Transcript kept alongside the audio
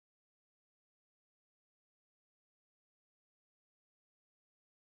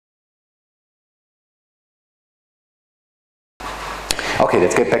Okay,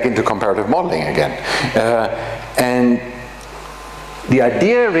 let's get back into comparative modeling again. And the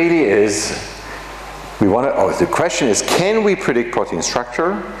idea really is, the question is, can we predict protein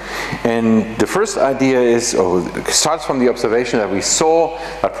structure? And the first idea is, starts from the observation that we saw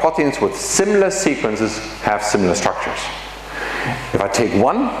that proteins with similar sequences have similar structures. If I take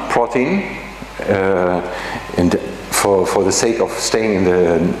one protein, and for the sake of staying in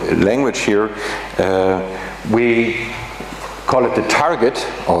the language here, we call it the target,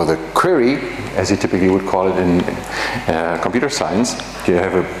 or the query, as you typically would call it in computer science. You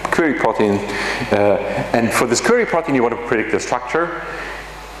have a query protein, and for this query protein you want to predict the structure.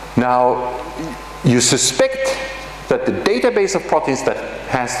 Now, you suspect that the database of proteins that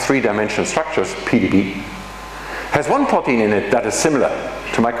has three-dimensional structures, PDB, has one protein in it that is similar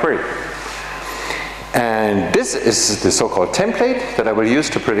to my query. And this is the so-called template that I will use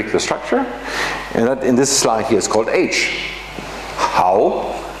to predict the structure, and that in this slide here is called H.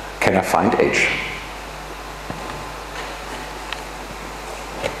 How can I find H?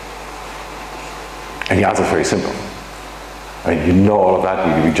 And the answer is very simple. I mean, you know all of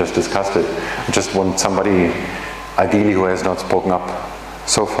that, we just discussed it. I just want somebody, ideally who has not spoken up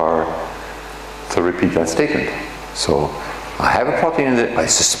so far, to repeat that statement. So, I have a protein I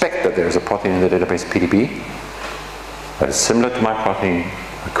suspect that there is a protein in the database PDB that is similar to my protein,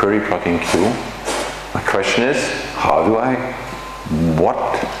 my query protein Q. My question is, what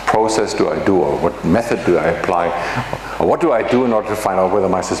process do I do, or what method do I apply, or what do I do in order to find out whether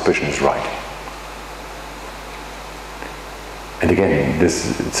my suspicion is right? And again,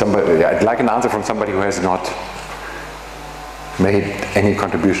 I'd like an answer from somebody who has not made any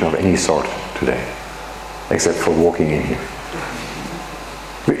contribution of any sort today, except for walking in here.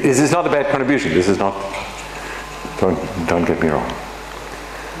 This is not a bad contribution. This is not, don't get me wrong.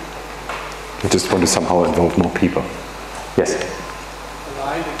 I just want to somehow involve more people. Yes?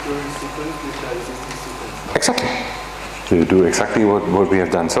 Align the current sequence with the existing sequence. Exactly. So you do exactly what we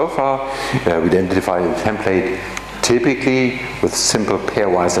have done so far. We identify the template typically with simple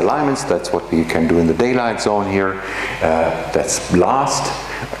pairwise alignments. That's what we can do in the daylight zone here. That's BLAST.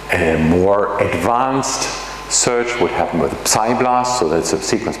 A more advanced search would happen with PSI-BLAST, so that's a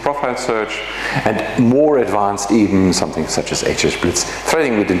sequence profile search. And more advanced even, something such as HH-Blitz.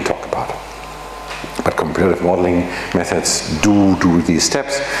 Threading we didn't talk about. But comparative modeling methods do these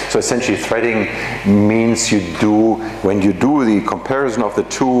steps. So essentially threading means when you do the comparison of the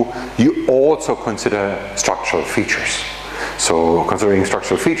two, you also consider structural features. So considering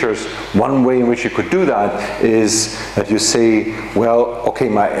structural features, one way in which you could do that is that you say, well, okay,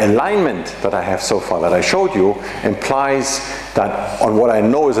 my alignment that I have so far that I showed you implies that on what I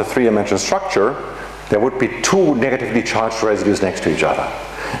know is a three-dimensional structure, there would be two negatively charged residues next to each other.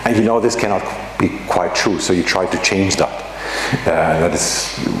 And you know this cannot be quite true, so you try to change that. That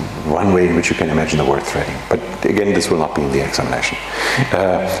is one way in which you can imagine the word threading. But again, this will not be in the examination.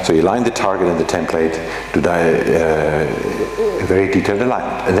 So you align the target and the template to a very detailed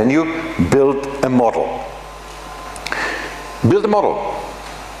alignment. And then you build a model. Build a model.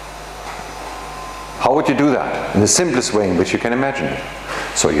 How would you do that? In the simplest way in which you can imagine it.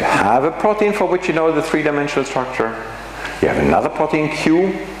 So you have a protein for which you know the three-dimensional structure. You have another protein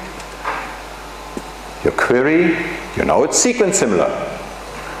Q. Your query, you know its sequence similar.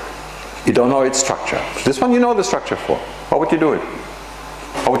 You don't know its structure. This one you know the structure for. How would you do it?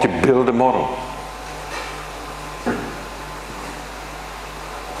 How would you build a model?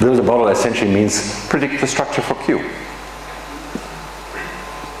 Build a model essentially means predict the structure for Q.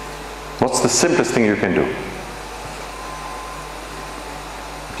 What's the simplest thing you can do?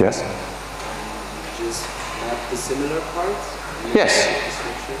 Yes? Just map the similar parts? Yes.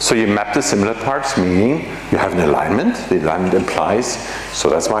 So you map the similar parts, meaning you have an alignment. The alignment implies, so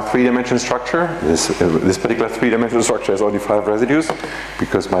that's my three-dimensional structure. This particular three-dimensional structure has only 5 residues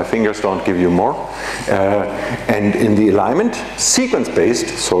because my fingers don't give you more. And in the alignment,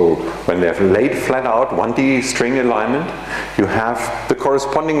 sequence-based, so when they have laid flat out 1D string alignment, you have the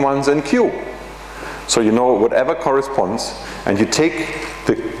corresponding ones in Q. So you know whatever corresponds, and you take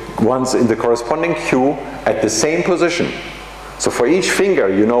the ones in the corresponding Q at the same position. So for each finger,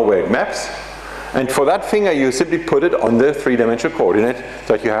 you know where it maps, and for that finger, you simply put it on the three-dimensional coordinate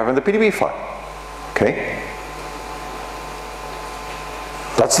that you have in the PDB file. Okay?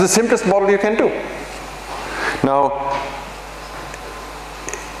 That's the simplest model you can do. Now,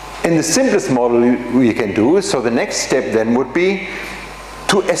 in the simplest model you can do, so the next step then would be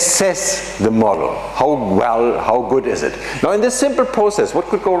to assess the model. How good is it? Now, in this simple process, what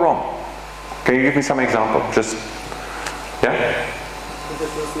could go wrong? Can you give me some example?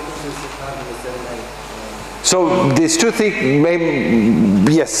 So these two things may,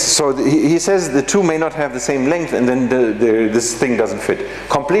 yes, so he says the two may not have the same length, and then this thing doesn't fit.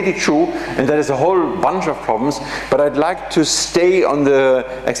 Completely true, and that is a whole bunch of problems, but I'd like to stay on the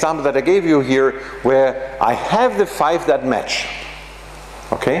example that I gave you here, where I have the 5 that match.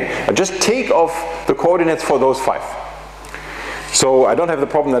 Okay? I just take off the coordinates for those 5. So I don't have the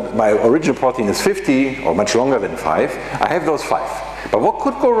problem that my original protein is 50 or much longer than 5. I have those 5. But what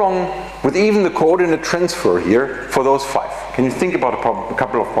could go wrong with even the coordinate transfer here for those 5? Can you think about a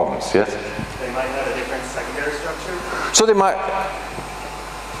couple of problems? Yes? They might have a different secondary structure? So they might,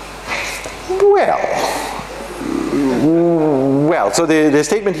 well, so the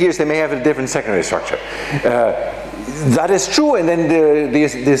statement here is they may have a different secondary structure. That is true, and then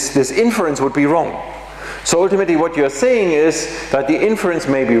this inference would be wrong. So ultimately what you're saying is that the inference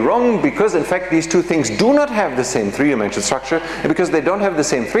may be wrong because in fact these two things do not have the same 3-dimensional structure, and because they don't have the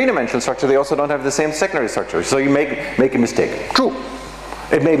same 3-dimensional structure, they also don't have the same secondary structure. So you make a mistake. True.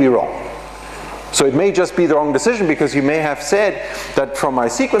 It may be wrong. So it may just be the wrong decision because you may have said that from my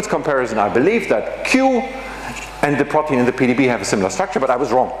sequence comparison I believe that Q and the protein in the PDB have a similar structure, but I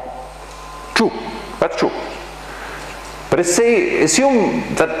was wrong. True. That's true. But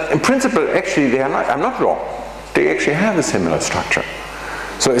assume that in principle actually they are not, I'm not wrong. They actually have a similar structure.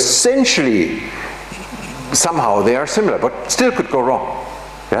 So essentially somehow they are similar, but still could go wrong.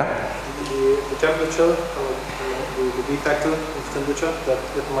 Yeah? The temperature, the B factor of temperature,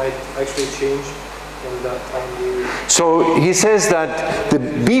 that might actually change in that time. So he says that the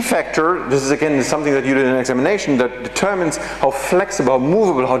B factor, this is again something that you did in an examination, that determines how flexible, how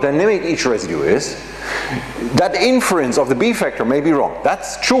movable, how dynamic each residue is. That inference of the B factor may be wrong.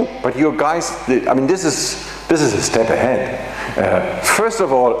 That's true, but you guys, I mean, this is a step ahead. First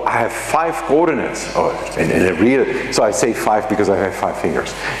of all, I have 5 coordinates, or in a real, so I say 5 because I have 5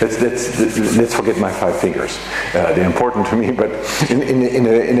 fingers. Let's forget my 5 fingers. They're important to me, but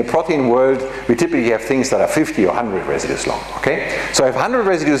in a protein world, we typically have things that are 50 or 100 residues long. Okay, so I have 100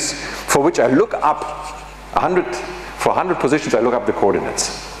 residues for which I look up 100. For 100 positions, I look up the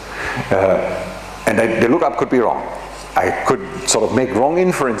coordinates. And the lookup could be wrong. I could sort of make wrong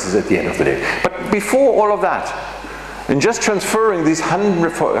inferences at the end of the day. But before all of that, in just transferring these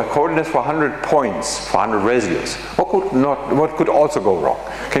 100 coordinates for 100 points, for 100 residues, what could also go wrong?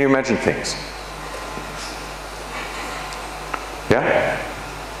 Can you imagine things? Yeah?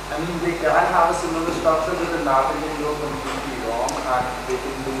 I mean, they can have a similar structure, but the mapping can go completely wrong, and they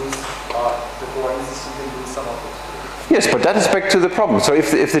can lose, the coordinate system can lose some of it. Yes, but that is back to the problem. So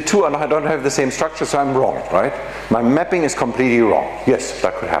if the two don't have the same structure, so I'm wrong, right? My mapping is completely wrong. Yes,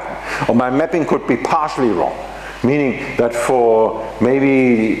 that could happen. Or my mapping could be partially wrong, meaning that for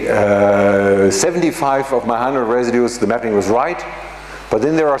maybe 75 of my 100 residues, the mapping was right, but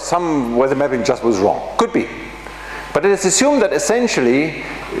then there are some where the mapping just was wrong. Could be. But it is assumed that essentially,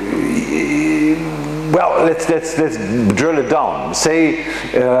 well, let's drill it down. Say,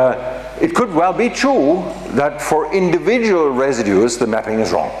 it could well be true that for individual residues the mapping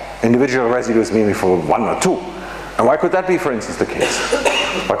is wrong. Individual residues maybe for 1 or 2. And why could that be, for instance, the case?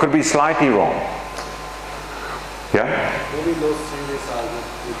 Why could it be slightly wrong? Yeah? Maybe those changes are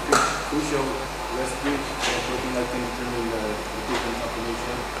the crucial residues that looking like can determine the different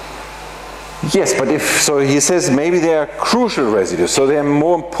population. Yes, but so he says maybe they are crucial residues, so they are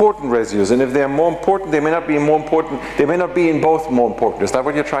more important residues, and if they are more important, they may not be more important, they may not be in both more important. Is that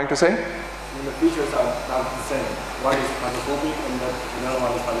what you're trying to say? And the features are not the same. One is hydrophobic and the other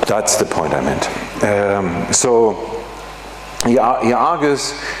one is hydrophobic. That's the point I meant. So he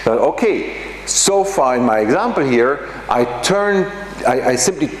argues that, okay, so far in my example here, I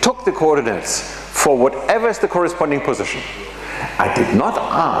simply took the coordinates for whatever is the corresponding position. I did not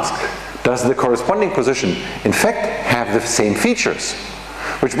ask, does the corresponding position in fact have the same features?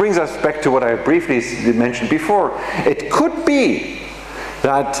 Which brings us back to what I briefly mentioned before. It could be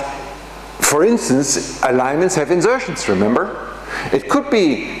that, for instance, alignments have insertions, remember? It could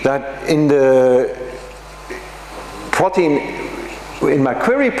be that in the protein, in my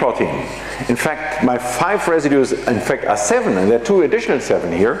query protein, in fact, my 5 residues, in fact, are 7, and there are 2 additional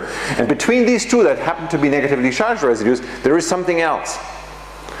 7 here. And between these 2 that happen to be negatively charged residues, there is something else.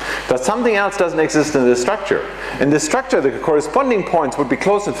 That something else doesn't exist in the structure. In the structure, the corresponding points would be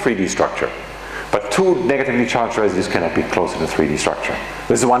close to 3D structure. But 2 negatively charged residues cannot be close to the 3D structure.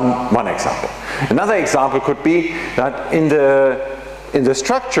 This is one example. Another example could be that in the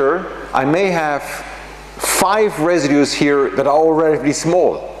structure, I may have 5 residues here that are all relatively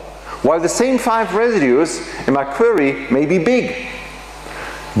small, while the same 5 residues in my query may be big.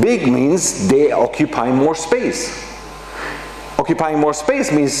 Big means they occupy more space. Occupying more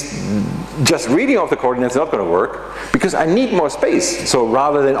space means just reading off the coordinates is not going to work, because I need more space. So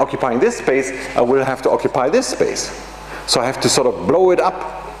rather than occupying this space, I will have to occupy this space. So I have to sort of blow it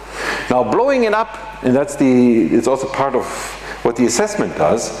up. Now blowing it up, and it's also part of what the assessment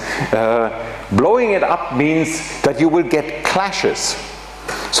does, blowing it up means that you will get clashes.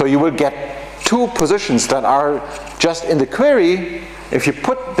 So you will get two positions that are just in the query. If you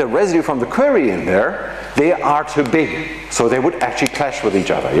put the residue from the query in there, they are too big. So they would actually clash with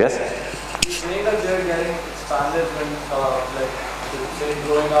each other, yes? You're saying that they're getting expanded when, like, say,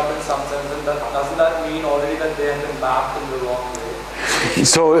 blowing up in some sense, and doesn't that mean already that they have been mapped in the wrong way?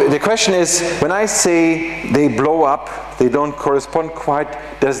 So the question is, when I say they blow up, they don't correspond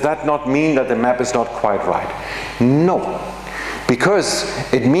quite, does that not mean that the map is not quite right? No, because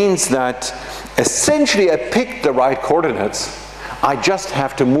it means that essentially I picked the right coordinates, I just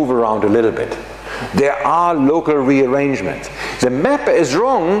have to move around a little bit. There are local rearrangements. The map is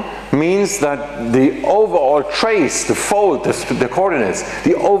wrong means that the overall trace, the fold, the coordinates,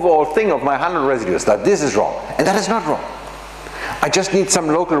 the overall thing of my 100 residues, that this is wrong, and that is not wrong. I just need some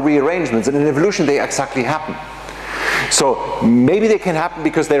local rearrangements, and in evolution they exactly happen. So maybe they can happen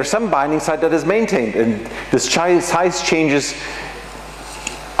because there's some binding site that is maintained, and the size changes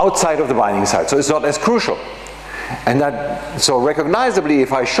outside of the binding site, so it's not as crucial. And that, so recognizably,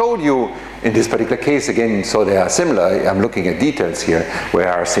 if I showed you in this particular case again, so they are similar, I'm looking at details here where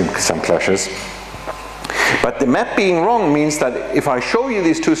there are some clashes. But the map being wrong means that if I show you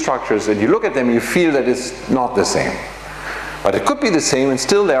these two structures and you look at them, you feel that it's not the same. But it could be the same, and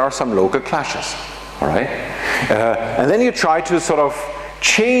still there are some local clashes, all right? And then you try to sort of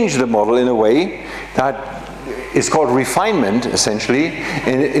change the model in a way that is called refinement, essentially,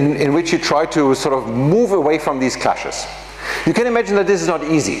 in which you try to sort of move away from these clashes. You can imagine that this is not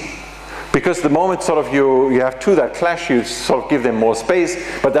easy, because the moment sort of you have two that clash, you sort of give them more space,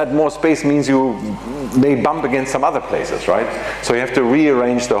 but that more space means you may bump against some other places, right? So you have to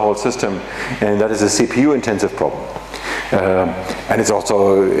rearrange the whole system, and that is a CPU intensive problem. And it's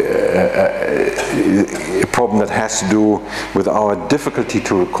also a problem that has to do with our difficulty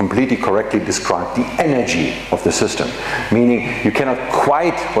to completely correctly describe the energy of the system. Meaning you cannot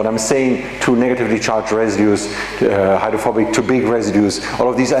quite, what I'm saying, two negatively charged residues, hydrophobic, two big residues, all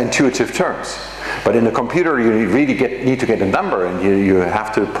of these are intuitive terms. But in a computer you really need to get a number, and you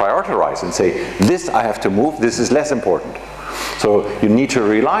have to prioritize and say, this I have to move, this is less important. So you need to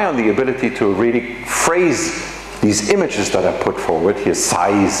rely on the ability to really phrase these images that are put forward here,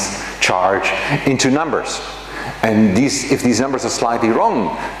 size, charge, into numbers. And if these numbers are slightly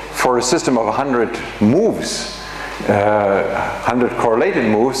wrong, for a system of 100 moves, 100 correlated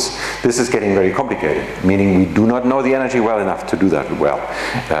moves, this is getting very complicated, meaning we do not know the energy well enough to do that well.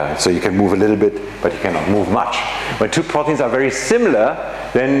 So you can move a little bit, but you cannot move much. When two proteins are very similar,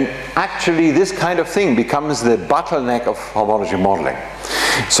 then actually this kind of thing becomes the bottleneck of homology modeling.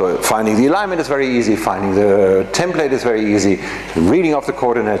 So finding the alignment is very easy, finding the template is very easy, reading off the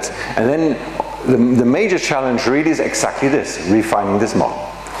coordinates, and then the major challenge really is exactly this, refining this model.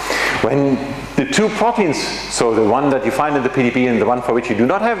 When the two proteins, so the one that you find in the PDB and the one for which you do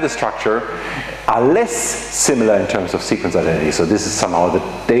not have the structure, are less similar in terms of sequence identity, so this is somehow the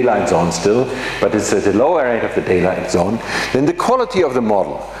daylight zone still, but it's at the lower end of the daylight zone, then the quality of the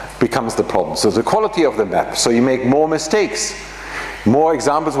model becomes the problem. So the quality of the map, so you make more mistakes. More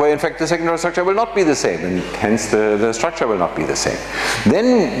examples where in fact the secondary structure will not be the same, and hence the structure will not be the same.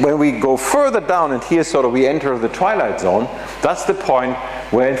 Then when we go further down, and here sort of we enter the twilight zone, that's the point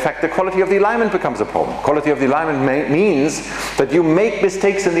where in fact the quality of the alignment becomes a problem. Quality of the alignment means that you make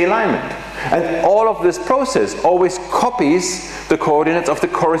mistakes in the alignment. And all of this process always copies the coordinates of the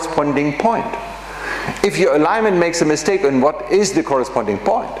corresponding point. If your alignment makes a mistake on what is the corresponding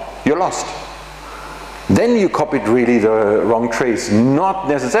point, you're lost. Then you copied really the wrong trace, not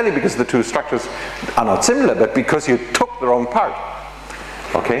necessarily because the two structures are not similar, but because you took the wrong part.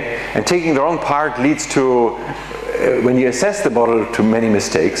 Okay? And taking the wrong part leads to, when you assess the model, to many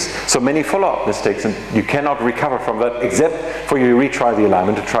mistakes, so many follow-up mistakes, and you cannot recover from that except for you retry the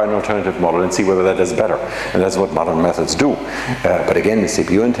alignment to try an alternative model and see whether that is better. And that's what modern methods do. But again, it's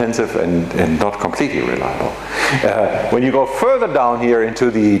CPU intensive and not completely reliable. When you go further down here into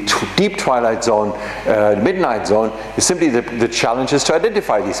the deep twilight zone, midnight zone, simply the challenge is to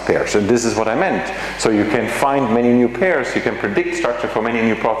identify these pairs, and this is what I meant. So you can find many new pairs, you can predict structure for many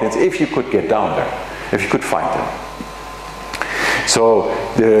new proteins if you could get down there, if you could find them. So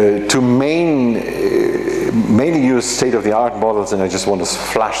the two mainly used state-of-the-art models, and I just want to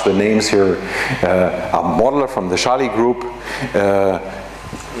flash the names here, are Modeler from the Shali group,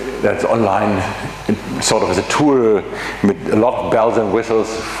 that's online, sort of as a tool with a lot of bells and whistles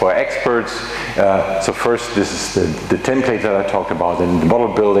for experts. So first, this is the template that I talked about, then the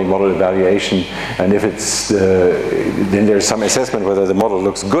model building, model evaluation, and if it's then there's some assessment whether the model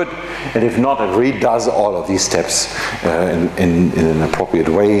looks good, and if not, it redoes all of these steps in an appropriate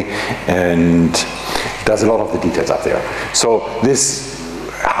way and does a lot of the details up there. So this,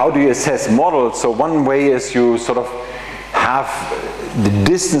 how do you assess models? So one way is you sort of have the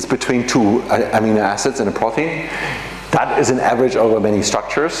distance between two amino acids in a protein. That is an average over many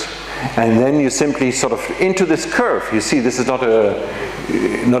structures. And then you simply sort of, into this curve, you see this is not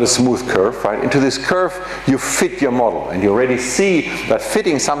a smooth curve, right? Into this curve, you fit your model. And you already see that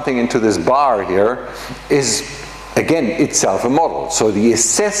fitting something into this bar here is, again, itself a model. So the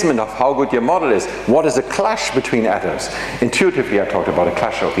assessment of how good your model is, what is a clash between atoms? Intuitively, I talked about a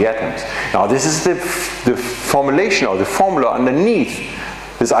clash of the atoms. Now, this is the formulation or the formula underneath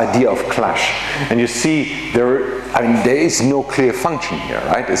this idea of clash. And you see, there is no clear function here,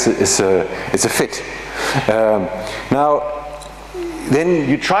 right? It's a fit. Now, then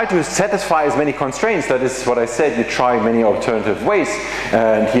you try to satisfy as many constraints. That is what I said, you try many alternative ways.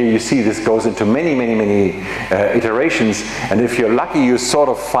 And here you see this goes into many iterations. And if you're lucky, you sort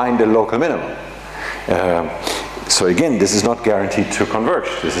of find a local minimum. So again, this is not guaranteed to converge.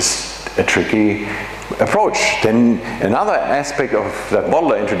 This is a tricky approach. Then another aspect of that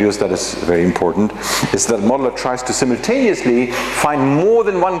modeler introduced that is very important is that modeler tries to simultaneously find more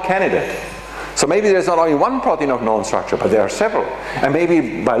than one candidate. So maybe there's not only one protein of known structure, but there are several. And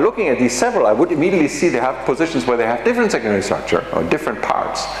maybe by looking at these several, I would immediately see they have positions where they have different secondary structure or different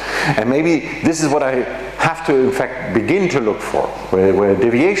parts. And maybe this is what I have to, in fact, begin to look for, where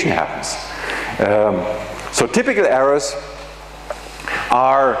deviation happens. So typical errors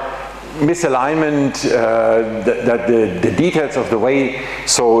are misalignment, that the details of the way,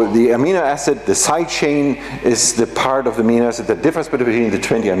 so the amino acid, the side chain is the part of the amino acid that differs between the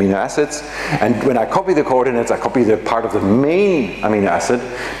 20 amino acids, and when I copy the coordinates, I copy the part of the main amino acid,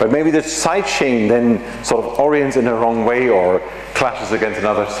 but maybe the side chain then sort of orients in the wrong way or clashes against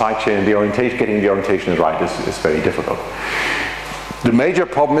another side chain, and the orientation, getting the orientation right is very difficult. The major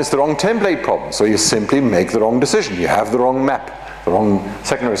problem is the wrong template problem, so you simply make the wrong decision, you have the wrong map. The wrong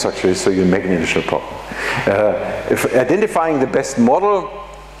secondary structure, so you make an initial problem. If identifying the best model,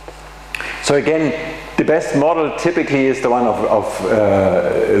 so again, the best model typically is the one of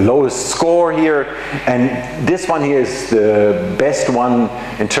lowest score here, and this one here is the best one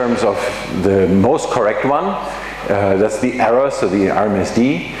in terms of the most correct one. That's the error, so the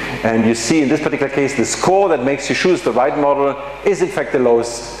RMSD. And you see in this particular case, the score that makes you choose the right model is in fact the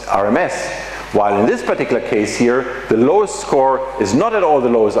lowest RMS. While in this particular case here, the lowest score is not at all the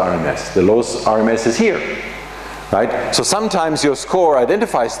lowest RMS. The lowest RMS is here, right? So sometimes your score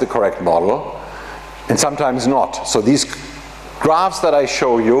identifies the correct model, and sometimes not. So these graphs that I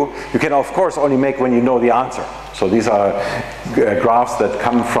show you, you can of course only make when you know the answer. So these are graphs that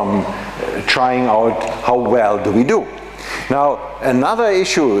come from trying out how well do we do. Now, another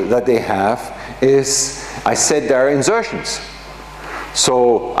issue that they have is, I said there are insertions.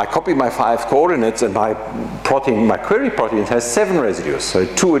 So I copy my 5 coordinates, and my protein, my query protein has 7 residues, so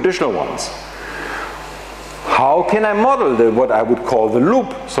 2 additional ones. How can I model what I would call the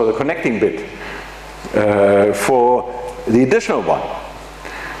loop, so the connecting bit, for the additional one?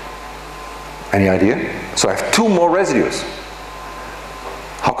 Any idea? So I have 2 more residues.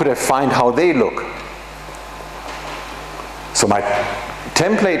 How could I find how they look? So my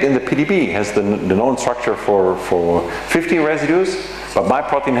template in the PDB has the known structure for 50 residues, but my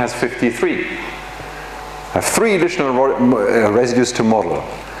protein has 53. I have 3 additional residues to model.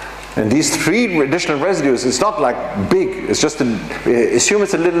 And these 3 additional residues, it's not like big, it's just, assume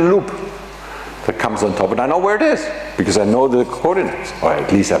it's a little loop that comes on top, and I know where it is, because I know the coordinates, or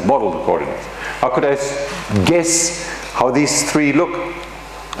at least I've modeled the coordinates. How could I guess how these 3 look?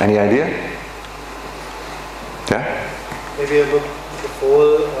 Any idea? Yeah? Maybe I look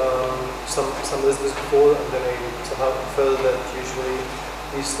before, some residues before, and then I somehow felt that usually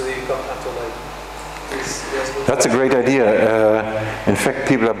these 3 come after like these residues. That's a great idea. In fact,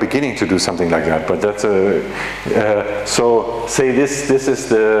 people are beginning to do something like that, but that's a, so say this is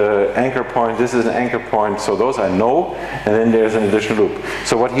the anchor point, this is an anchor point, so those I know, and then there's an additional loop.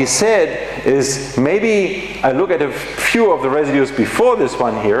 So what he said is, maybe I look at a few of the residues before this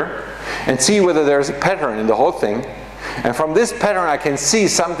one here, and see whether there's a pattern in the whole thing. And from this pattern I can see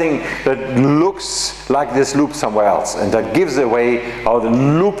something that looks like this loop somewhere else, and that gives away how the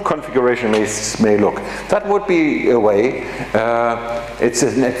loop configuration may look. That would be a way. It's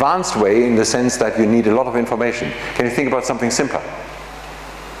an advanced way in the sense that you need a lot of information. Can you think about something simpler?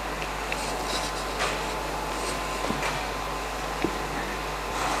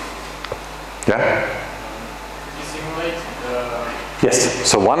 Yeah? Could you simulate the... Yes,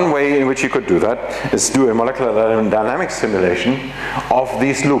 so one way in which you could do that is do a molecular dynamics simulation of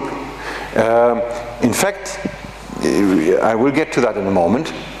this loop. In fact, I will get to that in a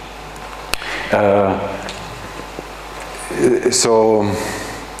moment.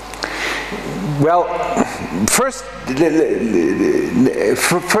 Well, first, this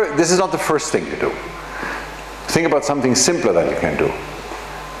is not the first thing you do. Think about something simpler that you can do.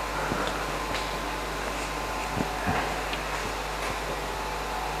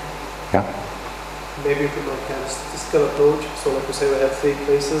 Yeah? Maybe you could like kind of statistical approach. So like we say we have 3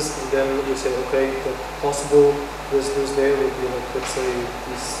 places, and then we say, okay, the possible residues there would be like, let's say,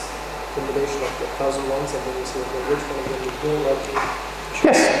 this combination of 1,000 ones, and then we say, okay, which one of them is doing like.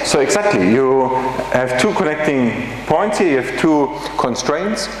 Yes, so exactly. You have 2 connecting points here, you have 2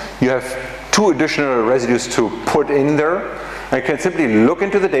 constraints, you have 2 additional residues to put in there. I can simply look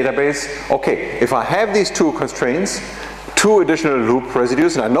into the database. Okay, if I have these 2 constraints, 2 additional loop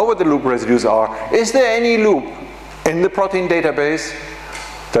residues, and I know what the loop residues are, is there any loop in the protein database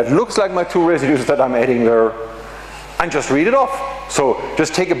that looks like my 2 residues that I'm adding there? And just read it off. So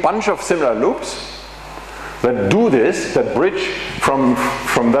just take a bunch of similar loops that do this, that bridge from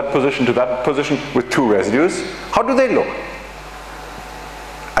that position to that position with 2 residues. How do they look?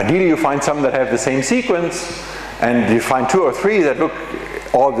 Ideally you find some that have the same sequence, and you find 2 or 3 that look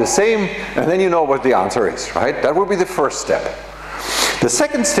all the same, and then you know what the answer is, right? That would be the first step. The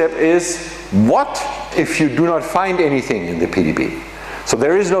second step is, what if you do not find anything in the PDB? So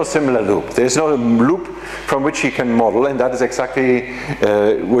there is no similar loop. There is no loop from which you can model, and that is exactly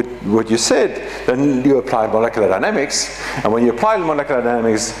what you said. Then you apply molecular dynamics, and when you apply molecular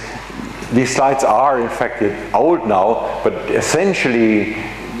dynamics, these slides are in fact old now, but essentially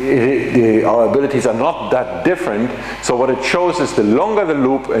our abilities are not that different. So what it shows is the longer the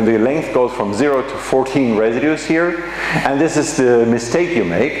loop, and the length goes from 0 to 14 residues here, and this is the mistake you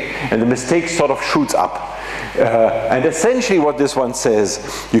make, and the mistake sort of shoots up. And essentially what this one says,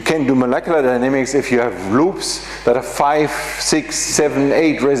 you can do molecular dynamics if you have loops that are 5, 6, 7,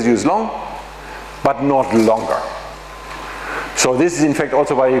 8 residues long, but not longer. So this is in fact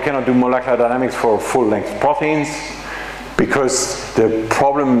also why you cannot do molecular dynamics for full-length proteins, because the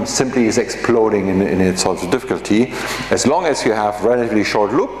problem simply is exploding in its sort of difficulty. As long as you have relatively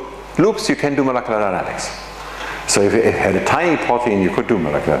short loops, you can do molecular dynamics. So if you had a tiny protein, you could do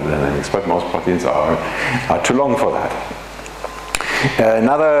molecular dynamics, but most proteins are too long for that.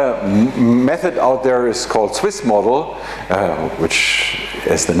 Another method out there is called Swiss model, which,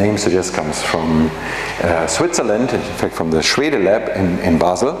 as the name suggests, comes from Switzerland, in fact from the Schwede lab in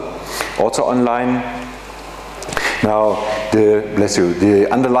Basel, also online. Now, the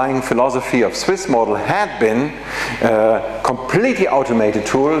underlying philosophy of Swiss model had been a completely automated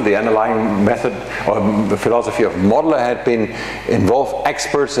tool. The underlying method or the philosophy of modeler had been involve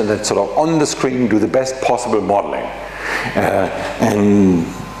experts and that sort of on the screen do the best possible modeling. And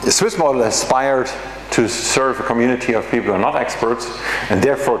the Swiss model aspired to serve a community of people who are not experts, and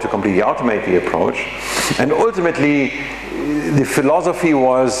therefore to completely automate the approach. And ultimately, the philosophy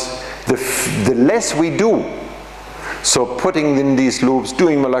was the less we do, so putting in these loops,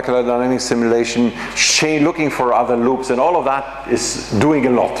 doing molecular dynamics simulation, looking for other loops, and all of that is doing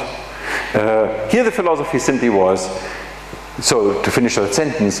a lot. Here the philosophy simply was, so to finish that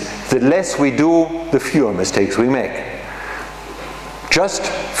sentence, the less we do, the fewer mistakes we make. Just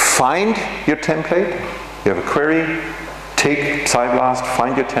find your template, you have a query, take PsyBlast,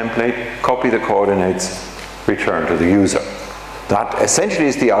 find your template, copy the coordinates, return to the user. That essentially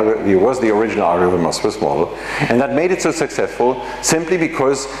was the original algorithm of Swiss model, and that made it so successful simply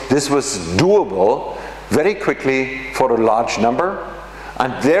because this was doable very quickly for a large number,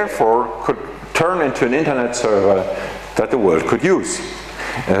 and therefore could turn into an internet server that the world could use,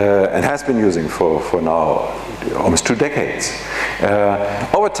 and has been using for now almost 2 decades.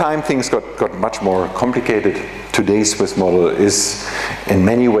 Over time things got much more complicated. Today's Swiss model is in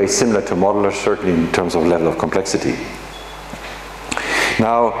many ways similar to modeler, certainly in terms of level of complexity.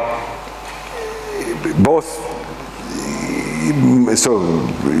 Now,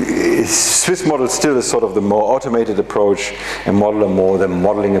 Swiss model still is sort of the more automated approach, and modeler more the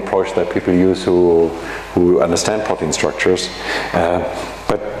modeling approach that people use who understand protein structures,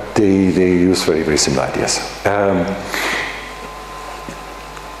 but they use very, very similar ideas.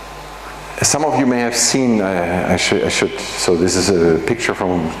 Some of you may have seen, so this is a picture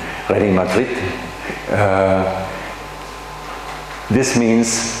from Reading Madrid. This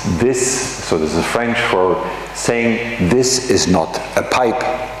means this, so this is French for saying this is not a pipe.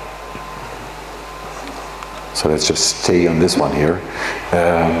 So let's just stay on this one here.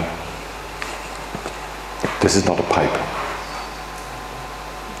 This is not a pipe.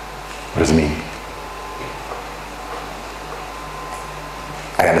 What does it mean?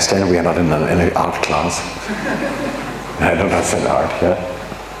 I understand we are not in an art class. I don't understand art, yeah?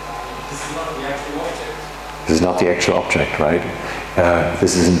 This is not the actual object. This is not the actual object, right?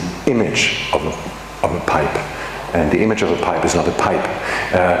 This is an image of a pipe. And the image of a pipe is not a pipe.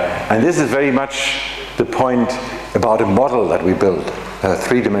 And this is very much the point about a model that we build. A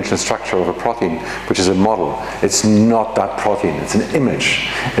three-dimensional structure of a protein, which is a model. It's not that protein, it's an image.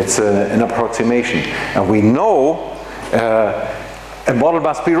 It's an approximation. And we know a model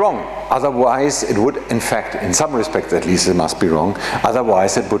must be wrong. Otherwise, it would, in fact, in some respects at least, it must be wrong.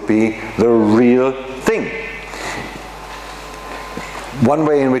 Otherwise, it would be the real thing. One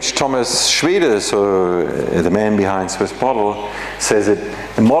way in which Thomas Schwede, so the man behind Swiss Model, says it,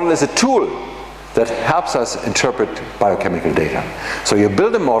 a model is a tool that helps us interpret biochemical data. So you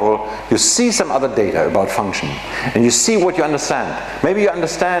build a model, you see some other data about function, and you see what you understand. Maybe you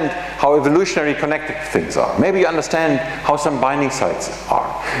understand how evolutionary connected things are. Maybe you understand how some binding sites are.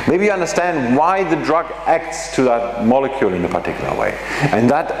 Maybe you understand why the drug acts to that molecule in a particular way. And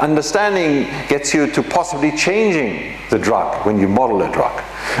that understanding gets you to possibly changing the drug when you model a drug,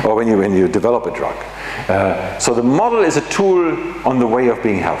 or when you develop a drug. So the model is a tool on the way of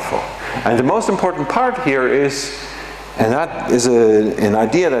being helpful. And the most important part here is, and that is an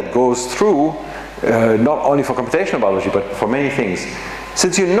idea that goes through not only for computational biology but for many things.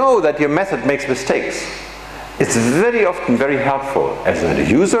 Since you know that your method makes mistakes, it's very often very helpful as a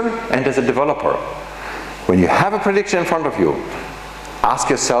user and as a developer. When you have a prediction in front of you, ask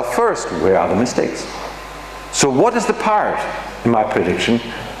yourself first, where are the mistakes? So what is the part in my prediction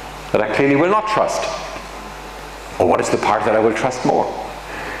that I clearly will not trust? Or what is the part that I will trust more?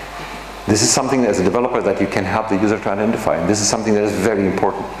 This is something as a developer that you can help the user to identify, and this is something that is very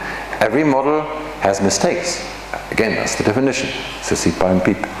important. Every model has mistakes. Again, that's the definition. It's a seed, pipe, and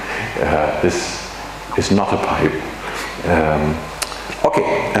peep. This is not a pipe.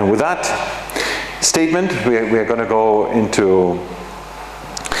 Okay, and with that statement, we are going to go into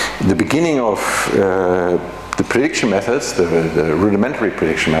the beginning of the prediction methods, the rudimentary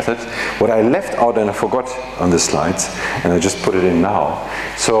prediction methods. What I left out and I forgot on the slides, and I just put it in now.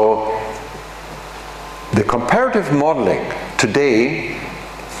 So the comparative modeling today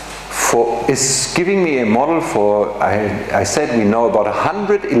is giving me a model for, I said we know about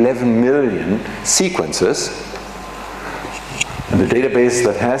 111 million sequences. And the database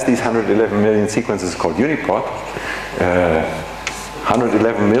that has these 111 million sequences is called UniProt.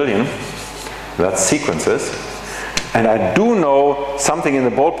 111 million, that's sequences. And I do know something in the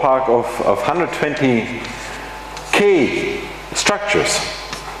ballpark of 120K structures.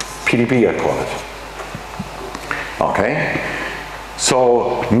 PDB, I call it. Okay?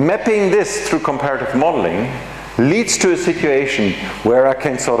 So mapping this through comparative modeling leads to a situation where I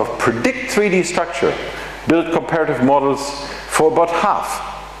can sort of predict 3D structure, build comparative models for about half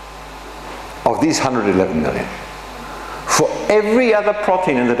of these 111 million. For every other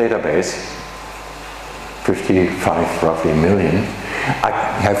protein in the database, 55 roughly million, I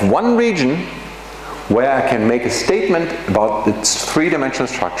have one region where I can make a statement about its three-dimensional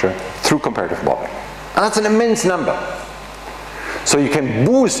structure through comparative modeling. And that's an immense number. So you can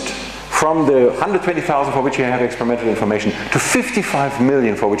boost from the 120,000 for which you have experimental information to 55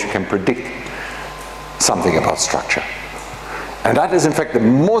 million for which you can predict something about structure. And that is in fact the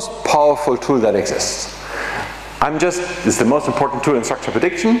most powerful tool that exists. It's the most important tool in structure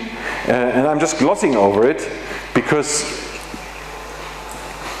prediction, and I'm just glossing over it because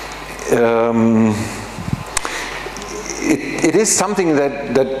it is something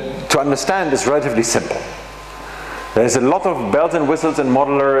that to understand is relatively simple. There's a lot of bells and whistles in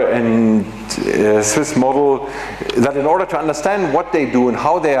Modeler and Swiss Model that in order to understand what they do and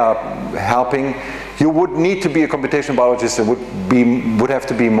how they are helping, you would need to be a computational biologist and would have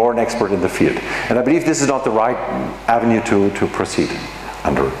to be more an expert in the field. And I believe this is not the right avenue to proceed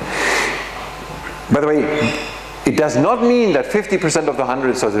under. By the way, it does not mean that 50% of the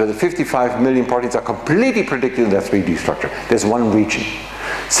 100, so the 55 million proteins are completely predicted in their 3D structure. There's one region.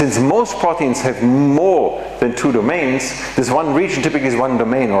 Since most proteins have more than two domains, this one region typically is one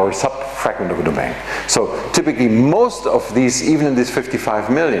domain or a sub-fragment of a domain. So typically most of these, even in this 55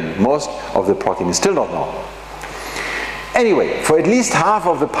 million, most of the protein is still not known. Anyway, for at least half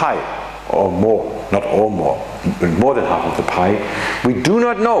of the pie, or more, not all more, but more than half of the pie, we do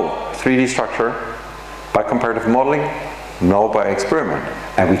not know 3D structure by comparative modeling, nor by experiment,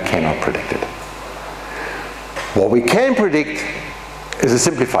 and we cannot predict it. What we can predict is a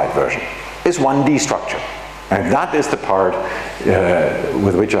simplified version, is 1D structure. And that is the part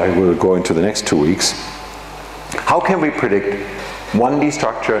with which I will go into the next 2 weeks. How can we predict 1D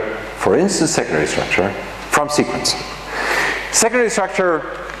structure, for instance secondary structure, from sequence? Secondary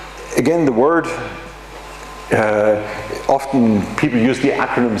structure, again the word, often people use the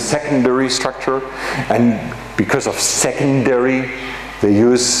acronym secondary structure, and because of secondary they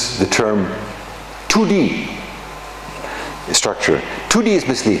use the term 2D structure. 2D is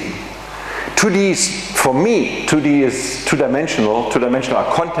misleading. 2D is, for me, 2D is two-dimensional. Two-dimensional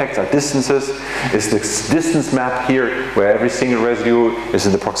are contacts, are distances. Is this distance map here where every single residue is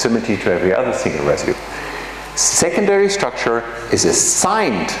in the proximity to every other single residue. Secondary structure is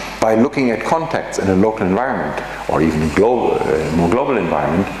assigned by looking at contacts in a local environment, or even a more global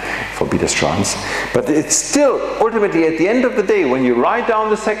environment for beta strands. But it's still, ultimately, at the end of the day, when you write down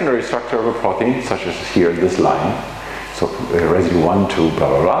the secondary structure of a protein, such as here, this line, so residue 1 to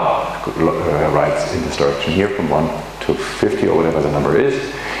blah, blah, blah, writes in this direction here from 1 to 50 or whatever the number is.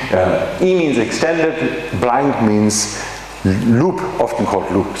 E means extended, blind means loop, often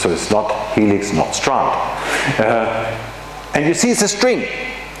called loop, so it's not helix, not strand. And you see it's a string.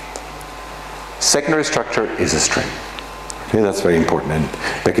 Secondary structure is a string. Okay, that's very important. And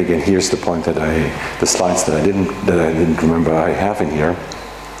back again, here's the point that the slides that I didn't remember I have in here.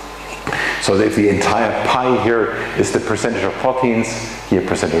 So if the entire pie here is the percentage of proteins, here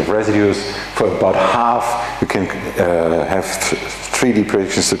percentage of residues, for about half you can have 3D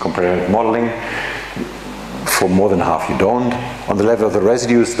predictions to comparative modeling. For more than half you don't. On the level of the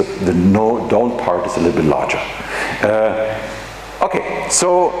residues, the don't part is a little bit larger. Okay,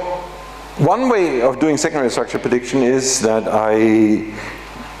 so one way of doing secondary structure prediction is that I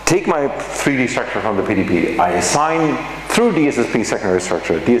take my 3D structure from the PDP, I assign through DSSP secondary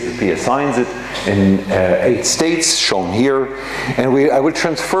structure. DSSP assigns it in 8 states shown here, and I will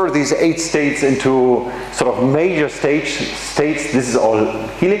transfer these 8 states into sort of major states. This is all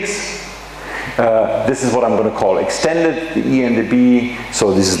helix. This is what I'm going to call extended, the E and the B,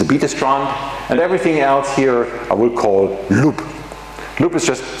 so this is the beta strand, and everything else here I will call loop. Loop is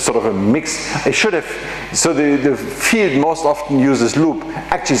just sort of a mix. I should have, so the field most often uses loop,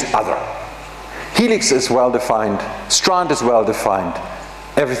 actually is other. Helix is well defined, strand is well defined,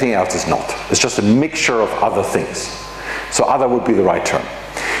 everything else is not. It's just a mixture of other things. So other would be the right term.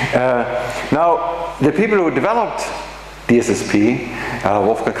 Now, the people who developed DSSP,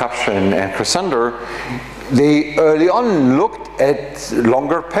 Wolfgang Kapsch and Crescender, they early on looked at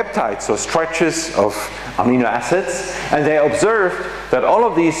longer peptides, so stretches of amino acids, and they observed that all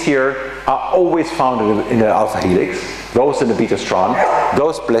of these here are always found in the alpha helix, those in the beta strand,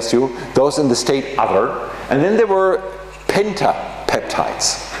 those, bless you, those in the state other, and then there were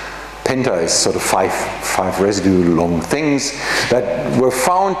pentapeptides. Penta is sort of five residue long things that were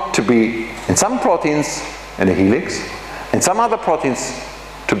found to be in some proteins in a helix, and some other proteins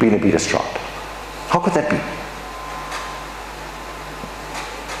to be in a beta strand. How could that be?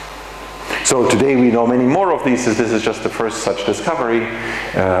 So today we know many more of these, as this is just the first such discovery,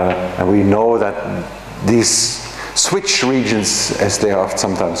 and we know that these switch regions, as they are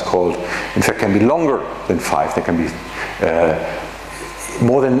sometimes called, in fact can be longer than 5. They can be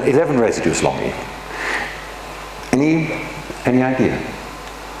more than 11 residues long even. Any idea?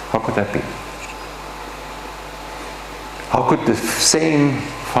 How could that be? How could the same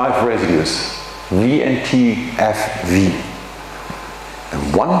 5 residues, V and T, F, V,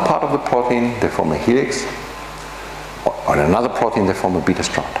 in one part of the protein they form a helix, or in another protein they form a beta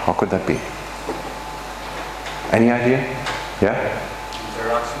strand? How could that be? Any idea? Yeah?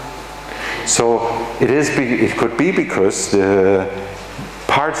 Interaction. So it could be because the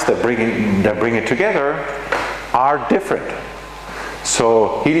parts that bring it together are different.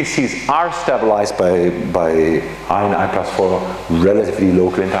 So helices are stabilized by I and I+4 relatively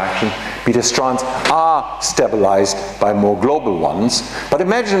local interaction. Beta strands are stabilized by more global ones. But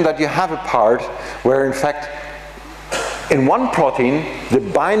imagine that you have a part where in fact in one protein the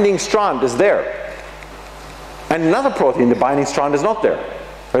binding strand is there. And another protein the binding strand is not there.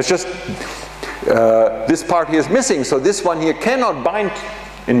 It's just this part here is missing, so this one here cannot bind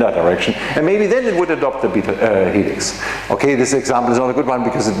in that direction, and maybe then it would adopt the beta helix. Okay, this example is not a good one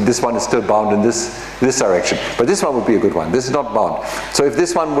because this one is still bound in this direction, but this one would be a good one. This is not bound. So if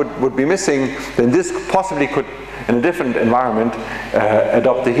this one would be missing, then this possibly could, in a different environment,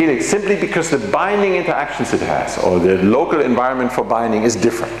 adopt the helix, simply because the binding interactions it has, or the local environment for binding, is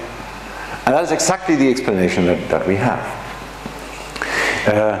different. And that is exactly the explanation that we have.